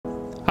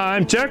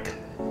I'm Chuck,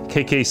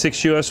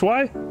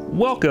 KK6USY.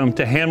 Welcome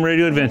to Ham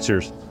Radio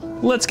Adventures.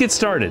 Let's get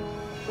started.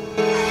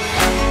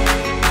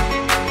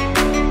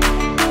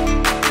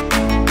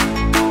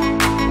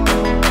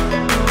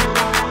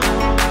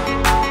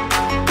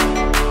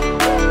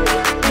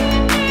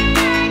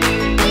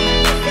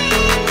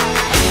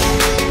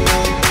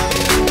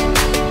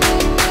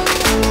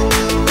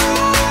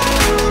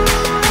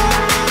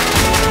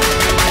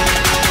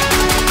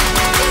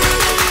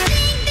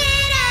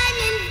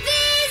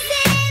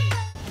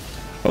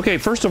 Okay,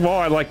 first of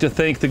all, I'd like to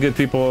thank the good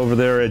people over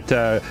there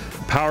at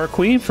Power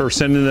Queen for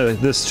sending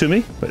this to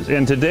me.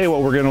 And today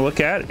what we're going to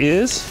look at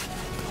is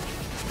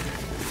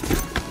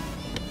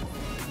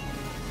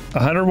a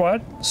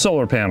 100-watt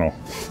solar panel,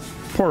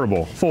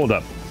 portable, fold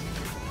up.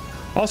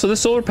 Also, this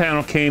solar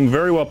panel came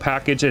very well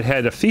packaged. It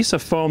had a piece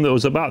of foam that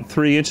was about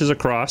 3 inches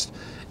across.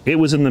 It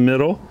was in the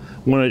middle,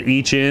 one at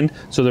each end,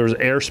 so there was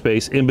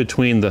airspace in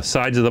between the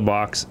sides of the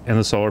box and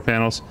the solar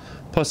panels,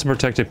 plus the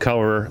protective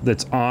cover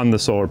that's on the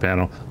solar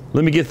panel.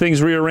 Let me get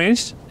things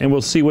rearranged and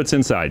we'll see what's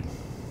inside.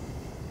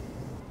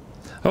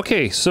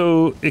 Okay,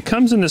 so it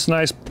comes in this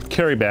nice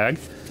carry bag.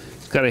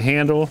 It's got a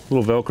handle, a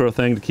little Velcro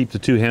thing to keep the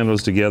two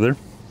handles together.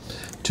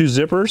 2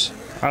 zippers.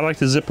 I like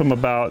to zip them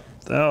about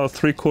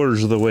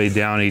 3/4 of the way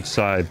down each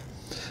side.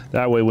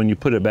 That way when you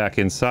put it back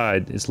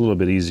inside, it's a little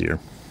bit easier.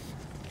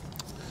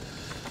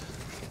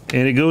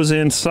 And it goes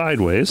in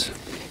sideways.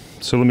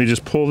 So let me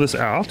just pull this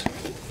out.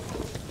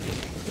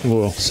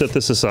 We'll set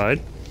this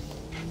aside.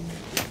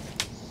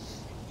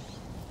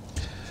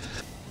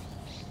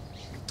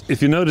 If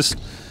you notice,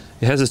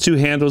 it has its 2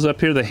 handles up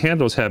here. The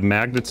handles have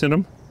magnets in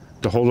them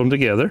to hold them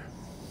together.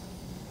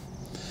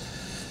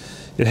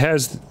 It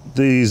has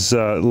these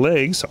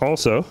legs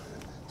also.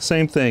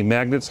 Same thing,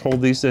 magnets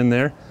hold these in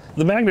there.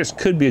 The magnets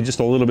could be just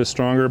a little bit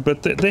stronger,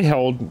 but they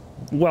hold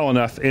well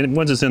enough. And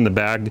once it's in the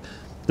bag, it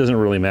doesn't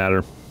really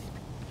matter.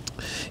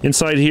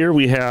 Inside here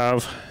we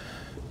have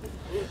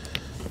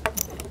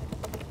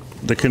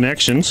the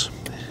connections.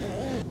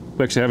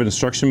 We actually have an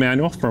instruction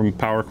manual from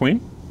Power Queen.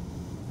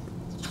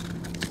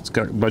 It's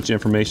got a bunch of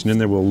information in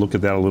there. We'll look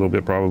at that a little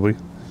bit probably.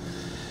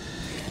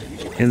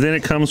 And then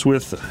it comes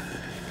with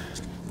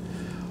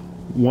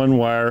 1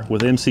 wire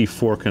with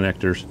MC4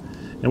 connectors.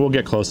 And we'll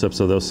get close-ups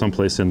of those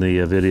someplace in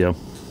the video.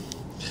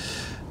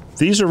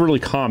 These are really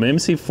common.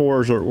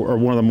 MC4s are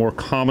one of the more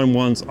common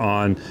ones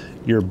on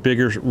your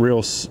bigger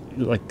reels,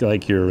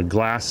 like your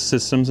glass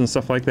systems and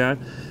stuff like that.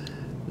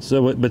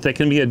 So, but they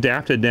can be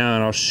adapted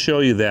down. I'll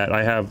show you that.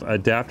 I have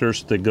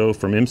adapters that go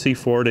from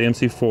MC4 to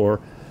MC4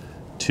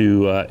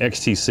 to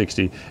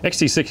XT60.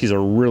 XT60 is a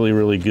really,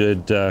 really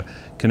good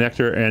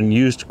connector and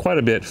used quite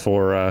a bit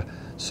for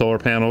solar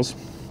panels.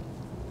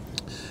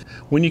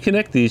 When you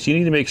connect these, you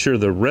need to make sure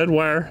the red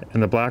wire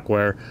and the black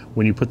wire,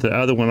 when you put the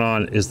other one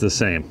on, is the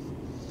same.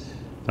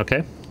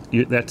 Okay?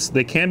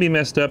 They can be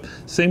messed up.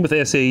 Same with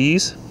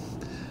SAEs,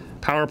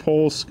 power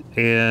poles,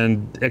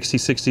 and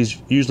XT60s.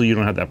 Usually you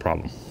don't have that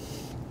problem.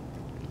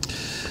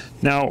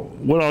 Now,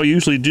 what I'll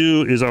usually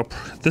do is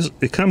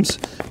it comes,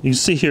 you can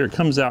see here, it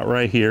comes out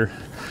right here.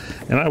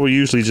 And I will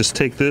usually just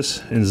take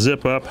this and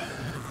zip up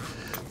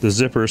the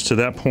zippers to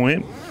that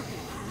point.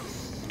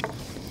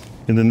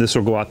 And then this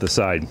will go out the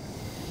side.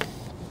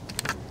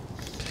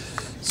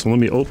 So let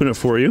me open it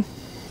for you.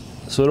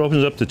 So it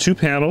opens up to 2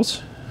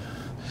 panels.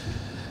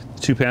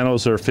 2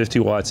 panels are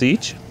 50 watts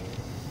each.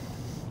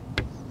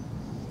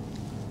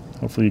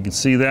 Hopefully you can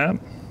see that.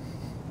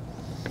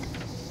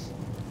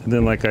 And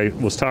then, like I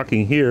was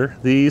talking here,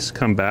 these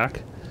come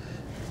back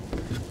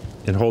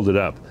and hold it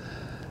up.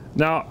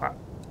 Now,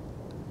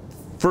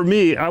 for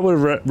me, I would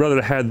have rather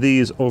have had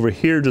these over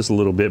here just a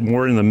little bit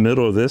more in the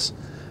middle of this,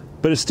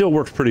 but it still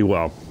works pretty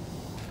well.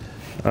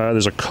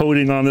 There's a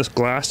coating on this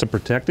glass to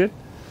protect it.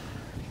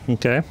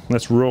 Okay,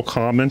 that's real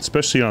common,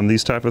 especially on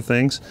these type of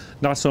things.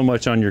 Not so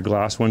much on your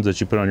glass ones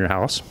that you put on your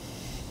house.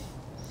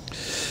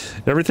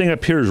 Everything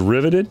up here is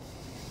riveted,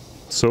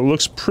 so it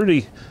looks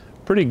pretty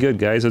good,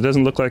 guys. It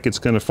doesn't look like it's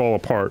going to fall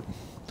apart.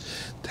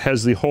 It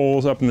has the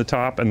holes up in the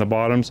top and the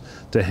bottoms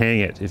to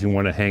hang it if you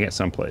want to hang it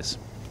someplace.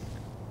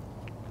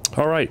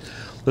 All right,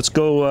 let's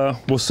go.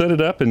 We'll set it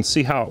up and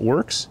see how it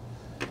works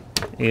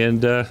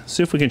and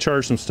see if we can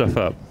charge some stuff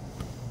up.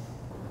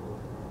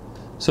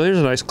 So here's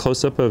a nice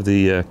close-up of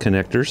the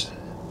connectors.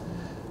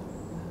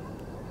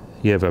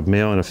 You have a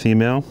male and a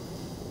female,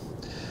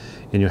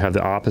 and you have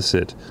the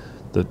opposite,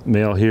 the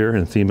male here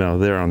and female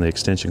there on the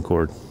extension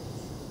cord.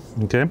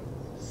 Okay?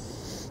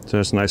 So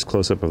that's a nice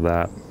close-up of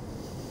that.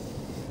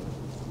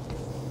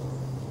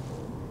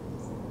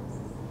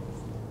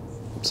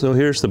 So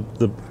here's the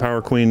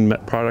Power Queen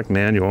product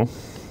manual.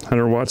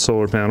 100-watt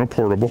solar panel,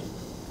 portable.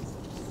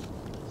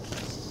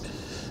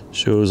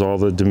 Shows all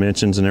the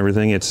dimensions and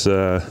everything. It's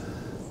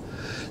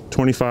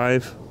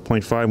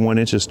 25.51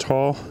 inches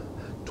tall,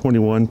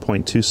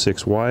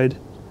 21.26 wide,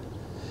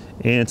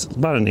 and it's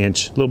about an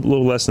inch, a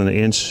little less than an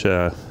inch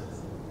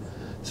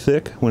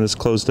thick when it's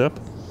closed up.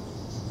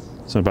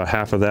 So about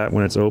half of that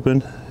when it's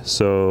open.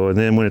 So, and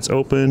then when it's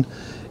open,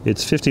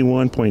 it's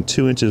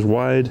 51.2 inches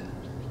wide,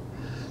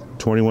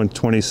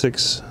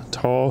 2126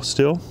 tall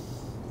still.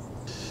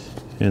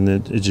 And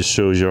then it just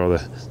shows you all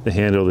the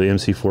handle, the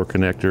MC4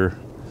 connector,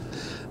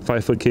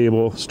 5-foot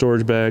cable,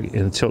 storage bag,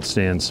 and tilt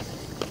stands.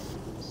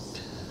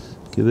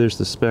 Okay, there's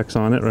the specs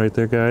on it right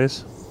there,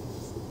 guys.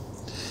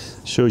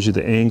 Shows you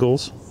the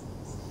angles.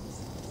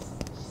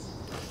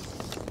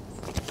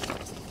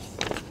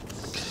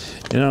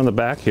 And on the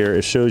back here,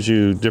 it shows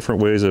you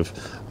different ways of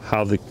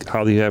how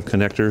you have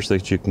connectors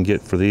that you can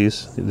get for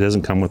these. It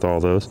doesn't come with all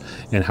those,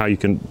 and how you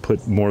can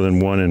put more than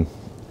one in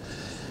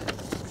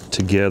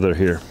together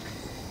here.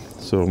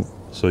 So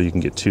you can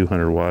get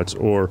 200 watts,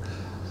 or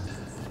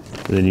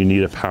then you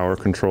need a power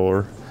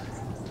controller.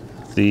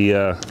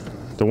 The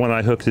one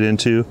I hooked it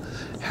into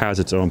has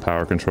its own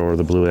power controller,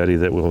 the Bluetti,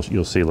 that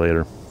you'll see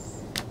later.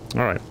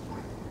 All right.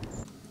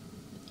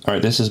 All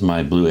right, this is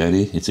my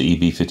Bluetti. It's an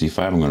EB55.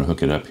 I'm going to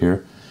hook it up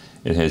here.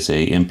 It has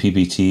a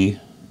MPPT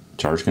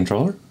charge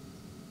controller.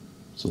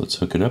 So let's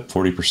hook it up.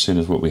 40%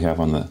 is what we have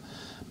on the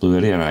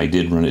Bluetti, and I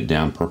did run it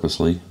down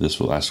purposely this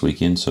last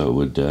weekend so it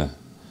would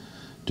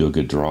do a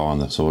good draw on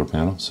the solar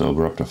panel. So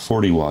we're up to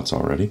 40 watts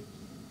already.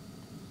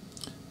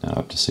 Now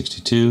up to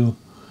 62.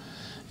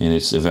 And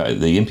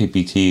the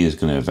MPPT is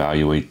going to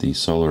evaluate the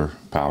solar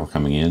power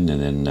coming in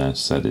and then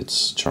set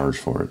its charge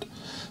for it.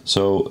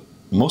 So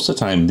most of the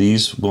time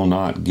these will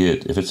not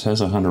get, if it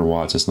says 100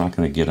 watts, it's not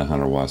going to get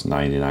 100 watts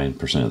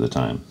 99% of the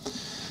time,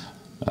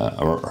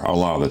 or a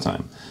lot of the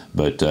time.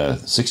 But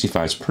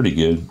 65 is pretty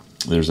good.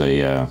 There's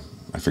I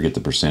forget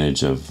the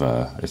percentage of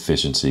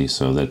efficiency,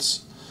 so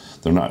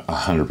they're not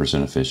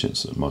 100%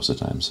 efficient most of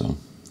the time. So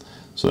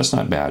that's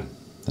not bad.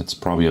 That's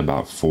probably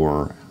about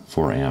 4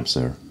 amps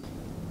there.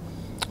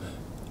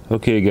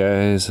 Okay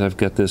guys, I've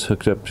got this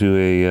hooked up to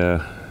a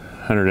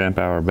 100 amp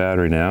hour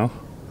battery now,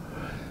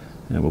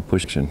 and we'll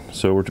push it.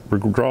 So we're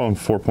drawing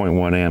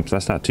 4.1 amps.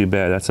 That's not too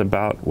bad. That's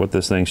about what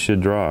this thing should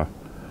draw.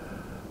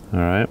 All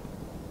right.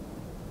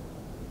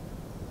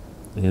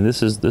 And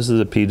this is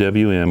a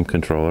PWM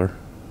controller.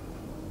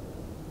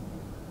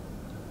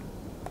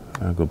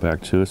 I'll go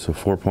back to it. So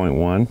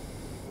 4.1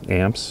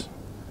 amps.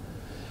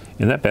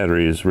 And that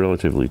battery is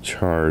relatively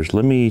charged.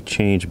 Let me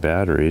change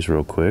batteries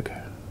real quick.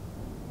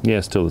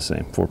 Yeah, still the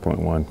same,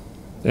 4.1.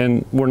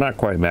 And we're not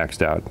quite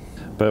maxed out,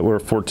 but we're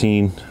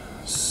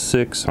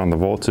 14.6 on the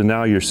volts, and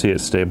now you'll see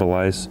it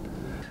stabilize.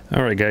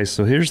 All right, guys,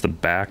 so here's the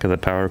back of the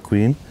Power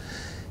Queen.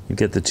 You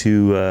get the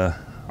two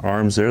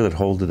arms there that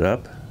hold it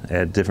up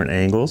at different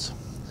angles.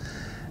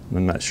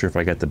 I'm not sure if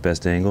I got the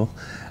best angle.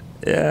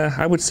 Yeah,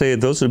 I would say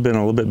those would have been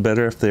a little bit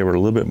better if they were a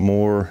little bit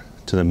more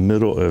to the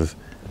middle of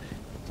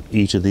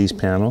each of these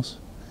panels,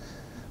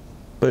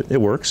 but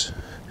it works.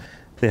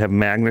 They have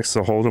magnets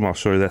to hold them. I'll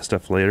show you that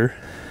stuff later.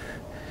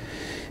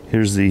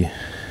 Here's the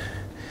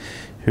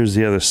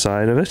other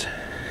side of it.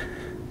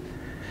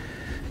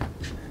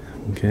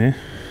 Okay,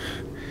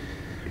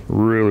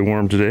 really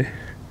warm today.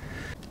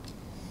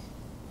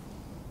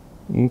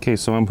 Okay,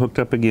 so I'm hooked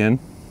up again,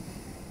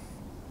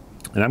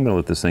 and I'm gonna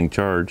let this thing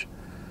charge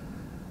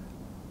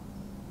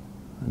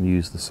and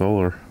use the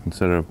solar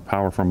instead of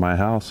power from my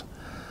house.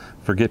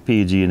 Forget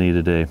PG&E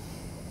today.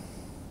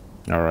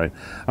 All right,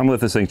 I'm gonna let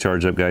this thing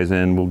charge up, guys,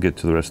 and we'll get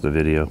to the rest of the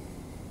video.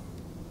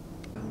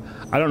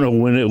 I don't know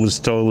when it was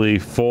totally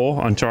full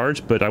on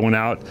charge, but I went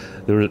out,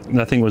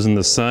 nothing was in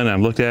the sun. I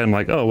looked at it, I'm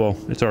like, oh, well,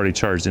 it's already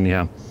charged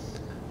anyhow.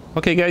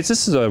 Okay, guys,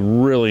 this is a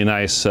really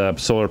nice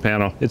solar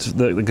panel.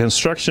 The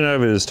construction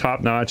of it is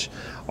top notch.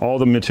 All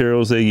the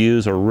materials they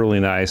use are really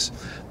nice.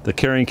 The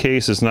carrying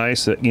case is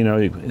nice. You know,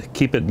 you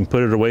keep it and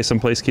put it away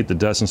someplace, keep the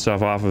dust and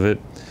stuff off of it.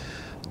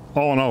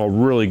 All in all, a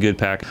really good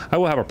pack. I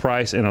will have a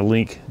price and a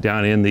link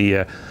down in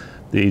the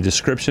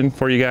description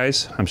for you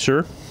guys, I'm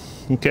sure.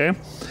 Okay,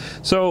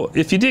 so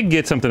if you did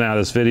get something out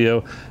of this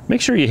video, make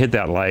sure you hit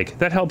that like.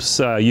 That helps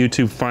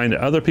YouTube find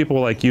other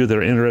people like you that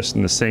are interested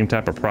in the same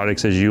type of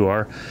products as you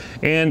are.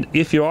 And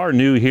if you are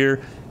new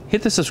here,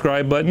 hit the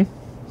subscribe button,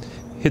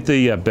 hit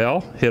the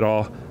bell, hit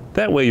all.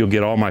 That way you'll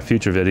get all my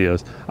future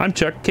videos. I'm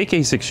Chuck,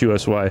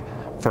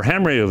 KK6USY, for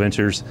Ham Radio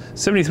Ventures,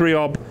 73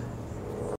 All.